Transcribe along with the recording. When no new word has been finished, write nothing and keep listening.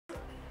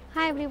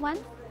Hi everyone,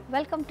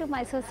 welcome to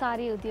Mysore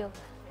Saree Udyog.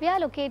 We are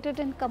located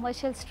in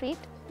Commercial Street,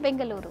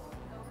 Bengaluru.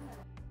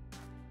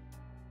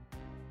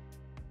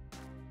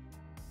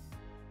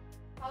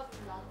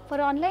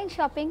 For online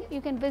shopping, you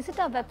can visit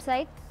our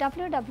website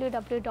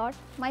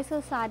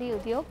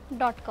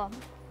www.mysoresareeudyog.com.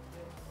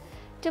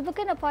 To book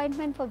an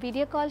appointment for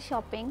video call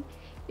shopping,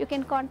 you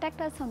can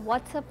contact us on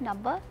WhatsApp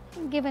number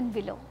given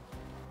below.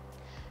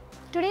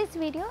 Today's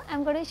video, I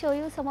am going to show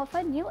you some of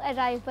our new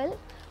arrival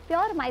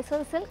pure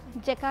Mysore silk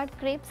Jacquard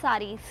crepe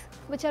sarees,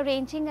 which are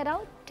ranging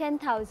around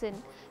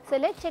 10,000. So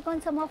let's check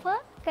on some of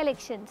our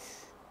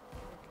collections.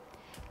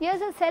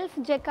 Here's a self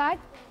Jacquard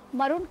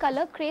maroon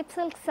color crepe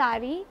silk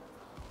saree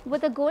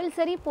with a gold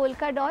zari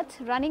polka dots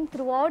running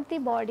throughout the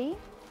body,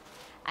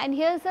 and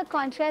here's a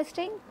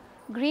contrasting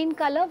green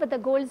color with a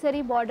gold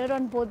zari border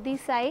on both the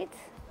sides,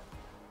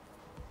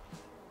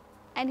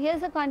 and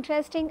here's a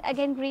contrasting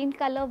again green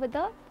color with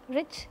a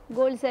rich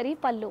gold zari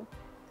pallu.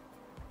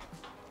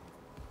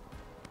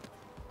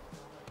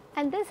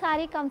 And this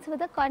saree comes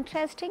with a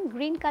contrasting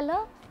green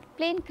color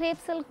plain crepe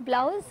silk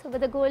blouse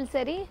with a gold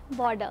zari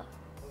border.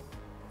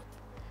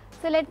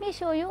 So let me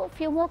show you a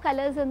few more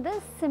colors in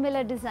this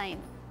similar design.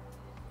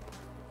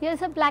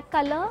 Here's a black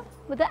color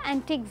with the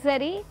antique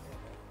zari,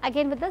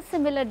 again with a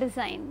similar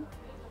design.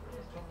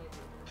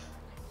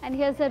 And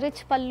here's a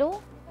rich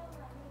pallu.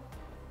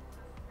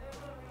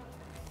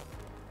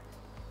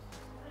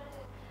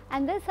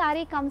 And this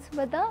saree comes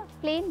with a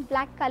plain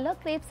black color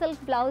crepe silk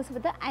blouse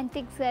with the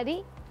antique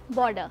zari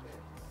border.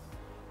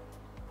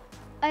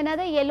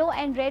 Another yellow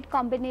and red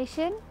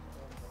combination,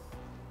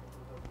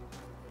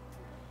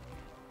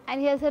 and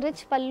here's a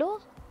rich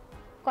pallu,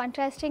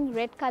 contrasting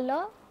red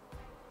color,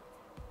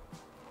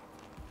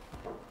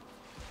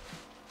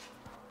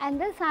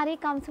 and this saree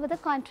comes with a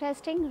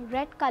contrasting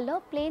red color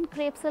plain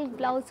crepe silk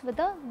blouse with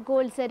a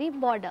gold zari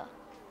border.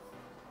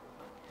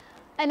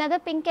 Another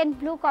pink and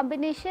blue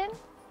combination,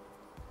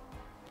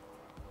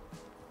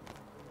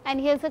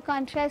 and here's a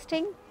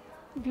contrasting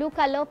blue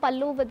color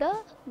pallu with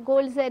a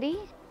gold zari,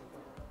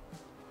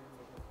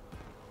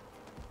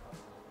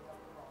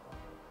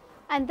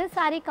 and this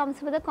saree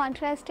comes with a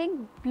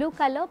contrasting blue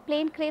color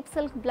plain crepe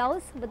silk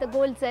blouse with a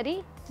gold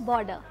zari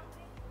border.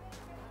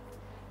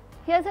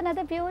 Here's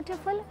another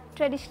beautiful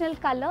traditional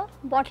color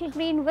bottle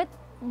green with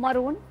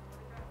maroon,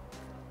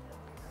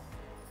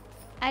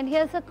 and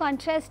here's a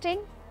contrasting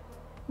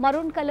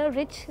maroon color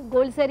rich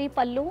gold zari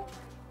pallu.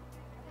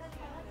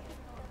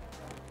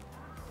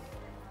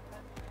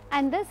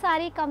 And this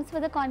saree comes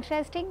with a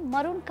contrasting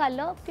maroon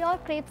color pure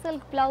crepe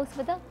silk blouse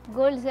with a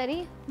gold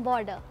zari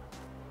border.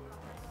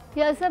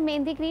 Here's a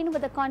mehndi green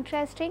with a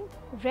contrasting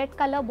red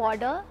color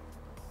border,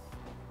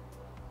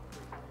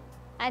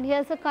 and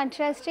here's a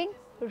contrasting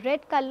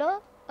red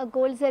color a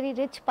gold zari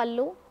rich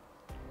pallu.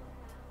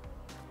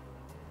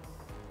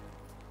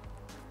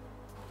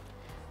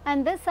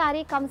 And this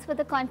saree comes with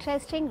a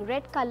contrasting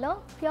red color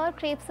pure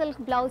crepe silk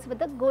blouse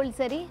with a gold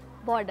zari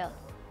border.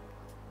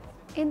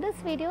 In this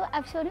video, I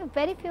have shown you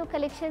very few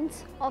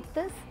collections of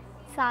this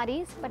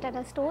sarees, but at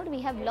our store we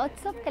have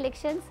lots of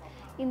collections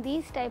in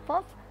these type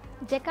of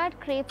Jacquard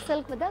crepe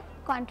silk with a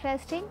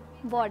contrasting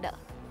border.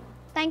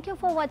 Thank you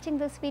for watching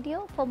this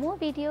video. For more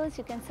videos,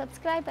 you can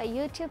subscribe our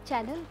YouTube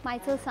channel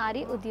Mysore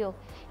Saree Udyog.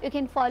 You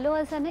can follow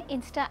us on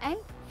Insta and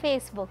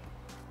Facebook.